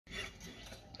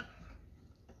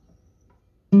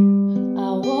I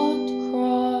walked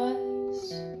across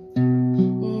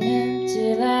an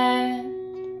empty land.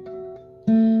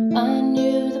 I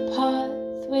knew the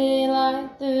pathway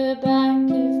like the back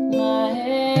of my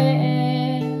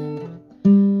hand.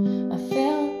 I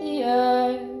felt the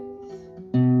earth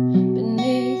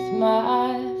beneath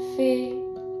my feet.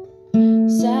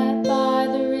 Sat by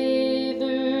the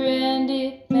river and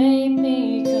it made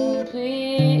me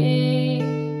complete.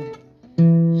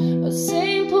 A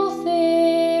simple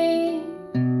thing,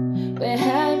 where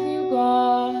have you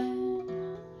gone?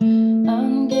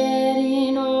 I'm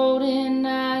getting old and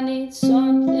I need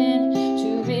something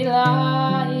to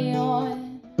rely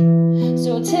on.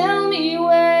 So tell me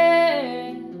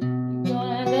when you're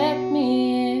gonna let me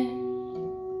in.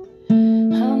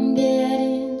 I'm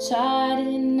getting tired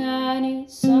and I need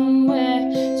somewhere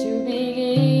to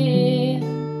begin.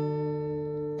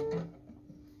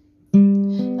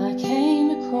 I came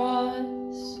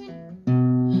across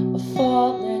a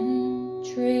fallen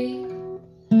tree.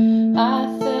 I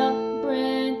felt the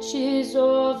branches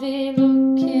of it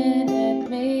looking at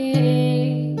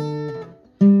me.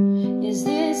 Is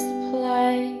this the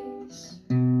place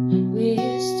we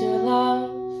used to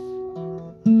love?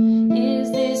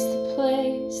 Is this the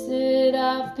place that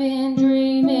I've been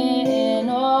dreaming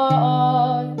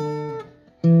of?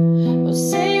 A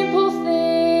simple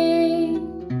thing,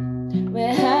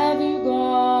 where have you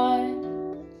gone?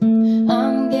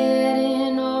 I'm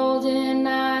getting old and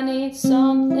I need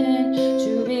something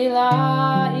to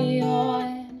rely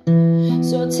on.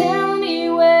 So tell me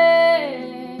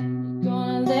when you're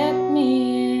gonna let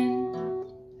me in.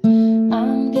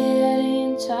 I'm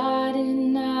getting tired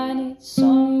and I need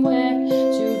somewhere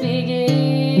to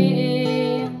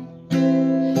begin.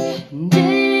 And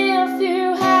if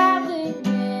you have the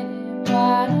minute,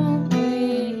 why don't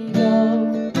we go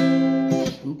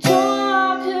and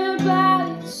talk about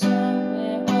it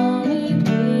somewhere only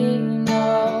we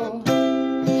know?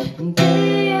 And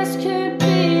this could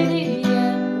be the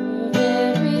end of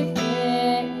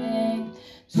everything.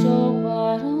 So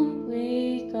why don't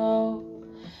we go?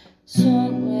 So